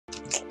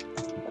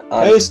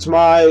Paste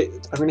my...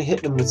 I'm going to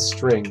hit them with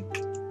string.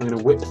 I'm going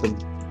to whip them.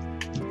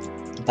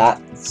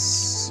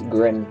 That's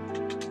grim.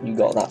 You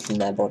got that from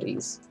their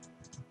bodies.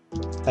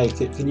 Hey,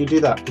 can you do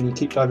that? Can you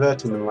keep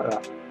diverting them like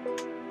that?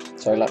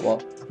 Sorry, like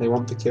what? They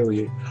want to kill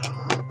you.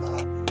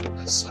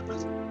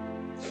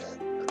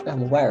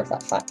 I'm aware of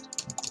that fact.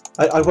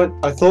 I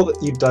thought that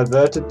you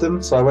diverted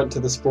them, so I went to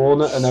the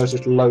spawner and there was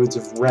just loads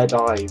of red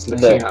eyes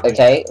looking Look, at me.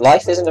 okay,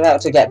 life isn't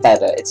about to get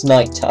better. It's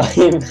night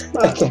time.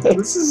 Okay.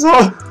 This is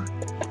all...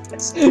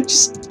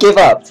 Just give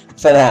up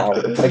for now,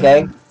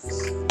 okay?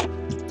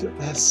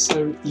 They're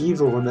so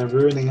evil and they're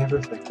ruining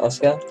everything.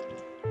 Oscar,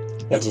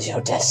 it is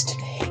your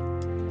destiny.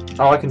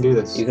 Oh, I can do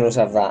this. You can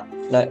also have that.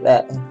 No,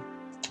 that.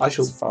 I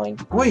shall... It's fine.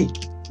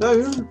 Wait!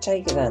 No!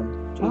 Take it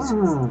then. Jesus.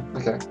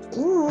 Okay.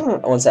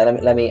 One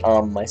sec, let me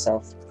arm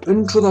myself.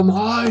 Into the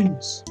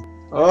mines!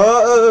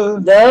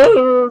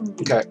 No!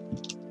 Okay.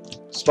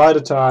 Spider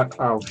time.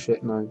 Oh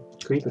shit, no.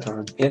 Creeper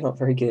time. You're not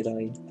very good, are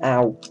you?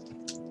 Ow.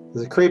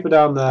 There's a creeper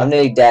down there. I'm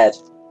nearly dead.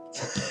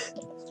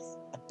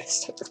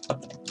 So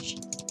rubbish.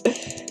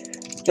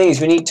 Thing is,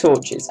 we need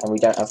torches and we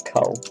don't have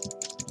coal.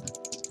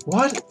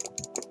 What?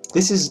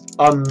 This is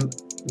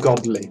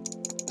ungodly.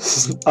 This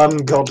is an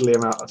ungodly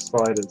amount of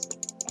spiders.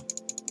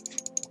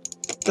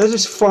 They're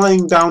just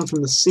flying down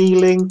from the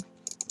ceiling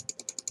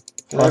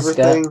and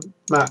Oscar. everything.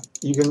 Matt,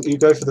 you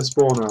go for the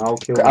spawner. I'll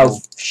kill them Oh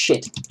all.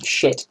 shit!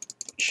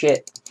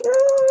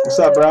 What's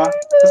up, brah?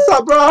 What's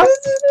up, brah?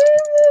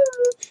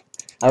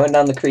 I went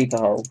down the creeper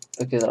hole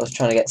because I was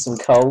trying to get some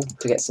coal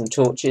to get some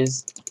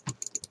torches.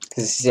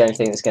 Because this is the only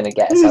thing that's going to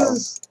get us out.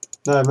 Jesus.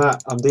 No,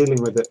 Matt, I'm dealing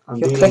with it.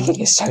 Your clicking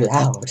is so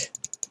loud.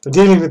 I'm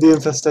dealing with the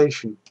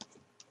infestation.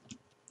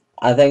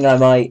 I think I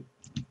might.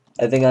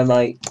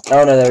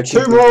 Oh no, there are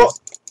two. 2 more.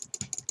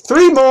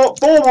 3 more.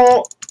 4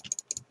 more.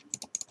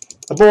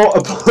 Abort.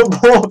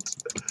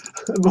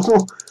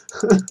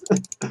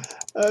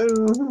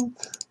 Oh,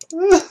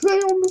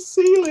 they're on the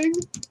ceiling.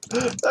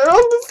 They're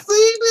on the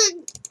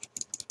ceiling.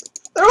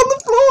 They're on the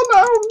floor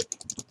now.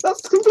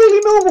 That's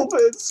completely normal, but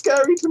it's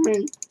scary to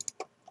me.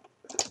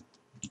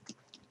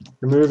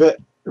 Remove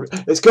it.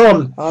 It's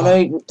gone. Oh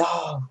no!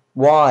 Oh,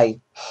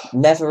 why?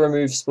 Never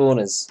remove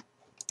spawners.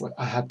 Wait,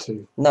 I had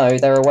to. No,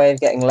 they're a way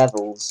of getting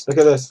levels. Look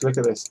at this. Look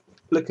at this.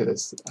 Look at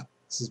this.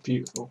 This is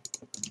beautiful.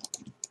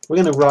 We're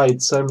gonna ride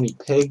so many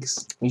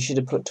pigs. You should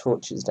have put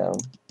torches down.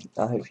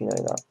 I hope you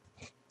know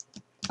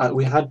that.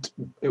 We had.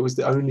 It was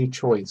the only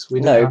choice.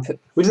 We didn't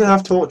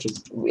have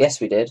torches. Yes,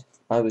 we did.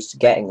 I was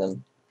getting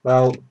them.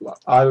 Well,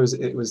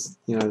 it was,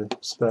 you know,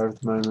 spur of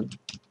the moment.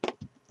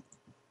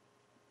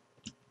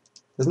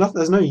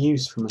 There's no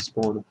use from a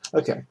spawner.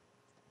 Okay.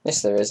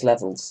 Yes, there is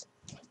levels.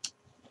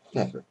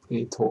 Yeah, but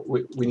we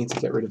need to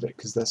get rid of it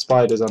because there's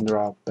spiders under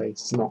our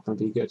base. It's not going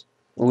to be good.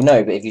 Well,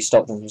 no, but if you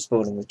stop them from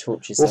spawning with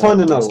torches, We'll find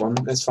another one.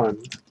 It's fine.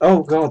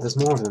 Oh god, there's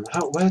more of them.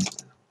 Where's?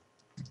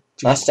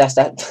 That's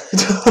that.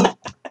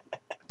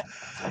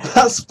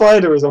 That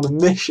spider is on a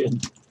mission.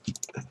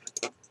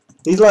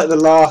 He's like the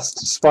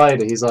last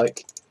spider. He's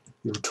like,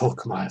 "You'll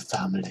talk my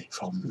family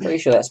from me." Pretty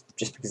sure that's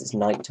just because it's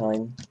night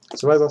time.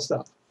 So where's our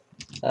stuff?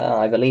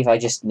 I believe I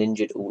just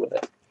ninja'd all of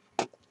it.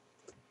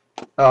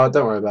 Oh,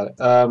 don't worry about it.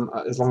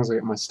 As long as I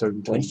get my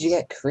stone tools. When did you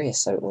get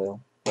creosote oil?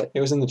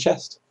 It was in the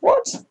chest.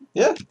 What?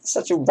 Yeah.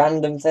 Such a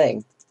random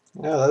thing.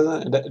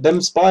 Yeah,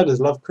 them spiders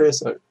love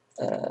creosote.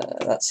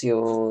 That's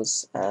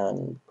yours,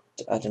 and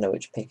I don't know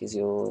which pick is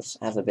yours.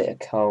 Have a bit of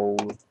coal.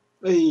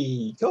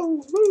 Hey,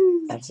 go!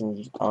 Woo. Add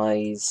some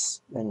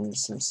eyes and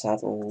some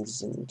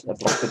saddles and a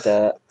block of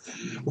dirt.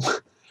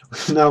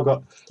 We've now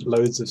got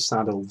loads of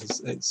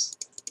saddles. It's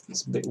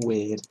a bit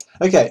weird.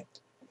 Okay.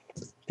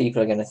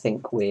 People are going to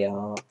think we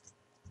are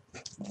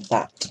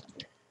that.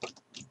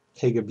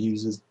 Pig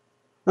abusers.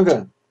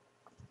 Okay.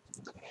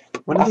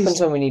 What happens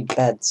when we need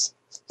beds?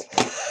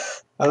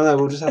 I don't know,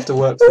 we'll just have to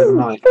work through the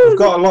night. We've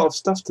got a lot of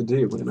stuff to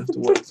do, we're going to have to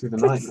work through the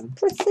night then.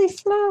 Pretty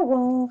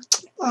flower.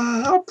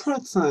 Ah, how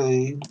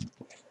pretty.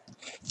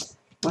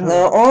 Wow.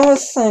 Now, I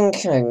was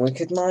thinking we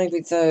could maybe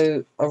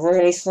do a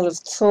really sort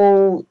of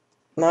tall,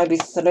 maybe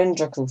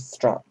cylindrical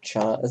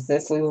structure, as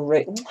if we were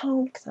written.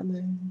 Oh, come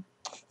on.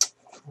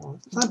 Oh,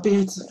 that's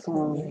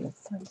beautiful.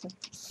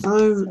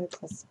 So,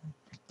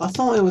 I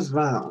thought it was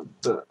round,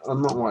 but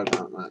I'm not worried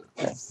about that.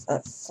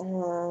 That's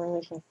so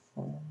beautiful.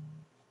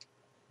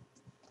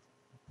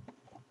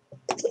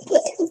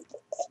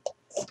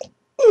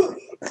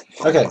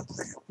 Okay,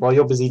 while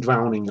you're busy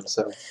drowning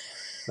yourself,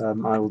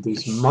 I will do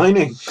some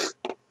mining.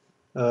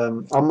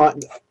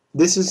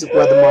 This is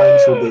where the mine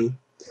shall be.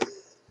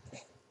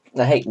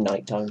 I hate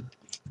nighttime.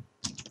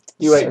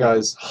 You wait,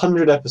 guys.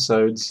 100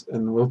 episodes,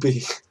 and we'll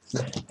be.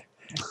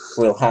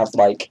 We'll have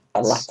like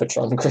a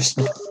Lapatron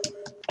Christmas.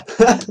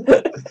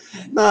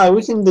 No,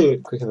 we can do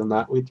it quicker than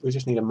that. We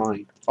just need a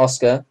mine.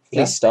 Oscar, please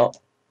Yeah? stop.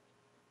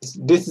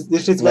 This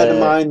is where the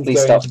mine's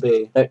please going stop. to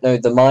be. No,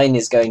 the mine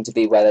is going to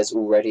be where there's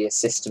already a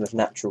system of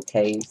natural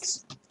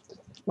caves.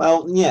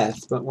 Well,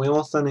 yes, but we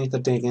also need to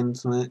dig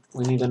into it.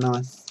 We need a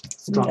nice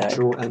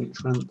structural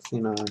entrance,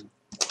 you know.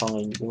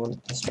 fine. You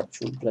want a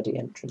structural bloody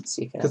entrance.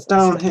 You can have Because a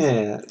down structural-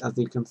 here, as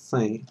you can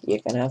see,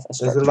 You can have a there's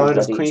structural a load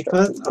of bloody,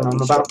 creepers, structural and I'm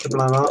bloody, about to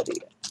structural blow 'em up.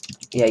 bloody-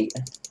 Yeah,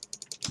 yeah.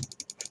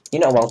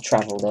 You're not well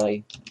travelled, are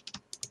you?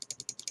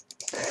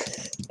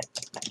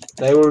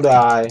 They will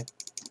die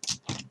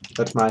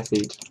at my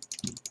feet.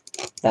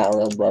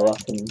 That'll blow up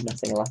and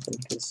nothing will happen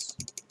because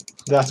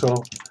That's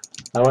all.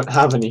 I won't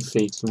have any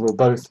feet, and we'll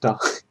both die.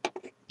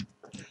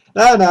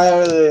 No,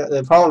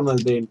 the problem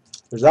has been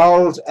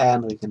resolved,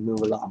 and we can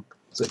move along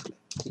swiftly.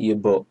 your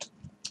butt.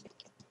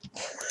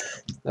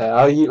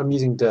 I'm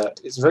using dirt.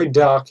 It's very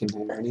dark in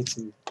here. I need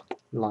some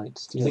light.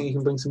 Do you think you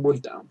can bring some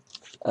wood down?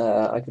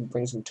 I could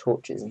bring some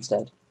torches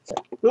instead.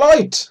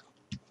 Light!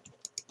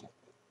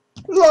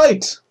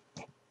 Light!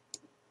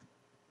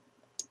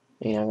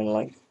 You know, I'm gonna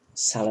like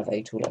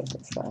salivate all over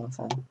the flower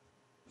fan.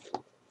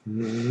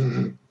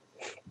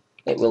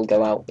 It will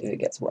go out if it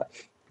gets wet.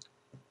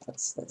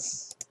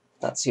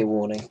 That's your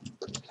warning.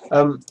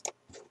 Can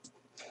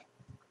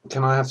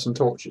I have some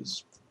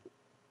torches?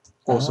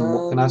 Or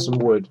can I have some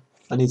wood?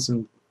 I need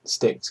some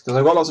sticks because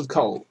I've got lots of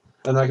coal,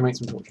 and I can make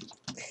some torches.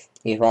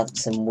 You want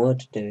some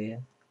wood, do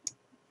you?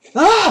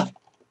 Ah!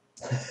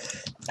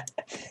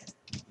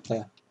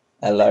 Yeah.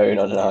 Alone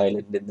on an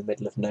island in the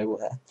middle of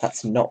nowhere.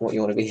 That's not what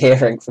you want to be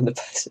hearing from the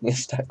person you're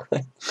stuck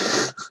with.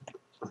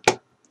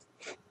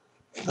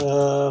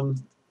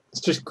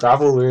 It's just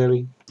gravel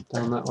really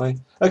down that way.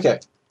 Okay.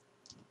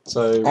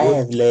 So I wood.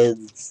 have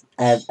loads.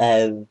 I have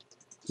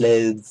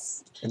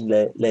loads and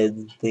loads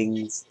of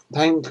things.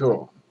 Thank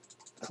you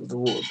for the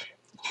wood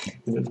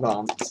in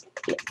advance.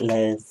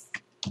 Loads.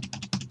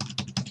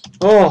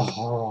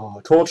 Oh,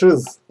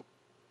 torches.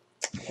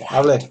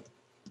 Lovely.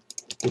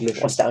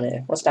 Delicious. What's down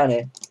here? What's down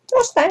here?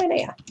 What's down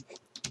here?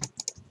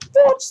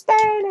 What's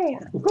down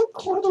here? We've got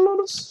quite a lot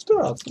of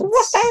stuff.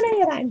 What's down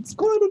here then? It's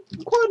quite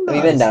nice. Have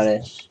you been down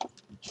here?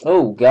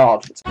 Oh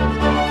God.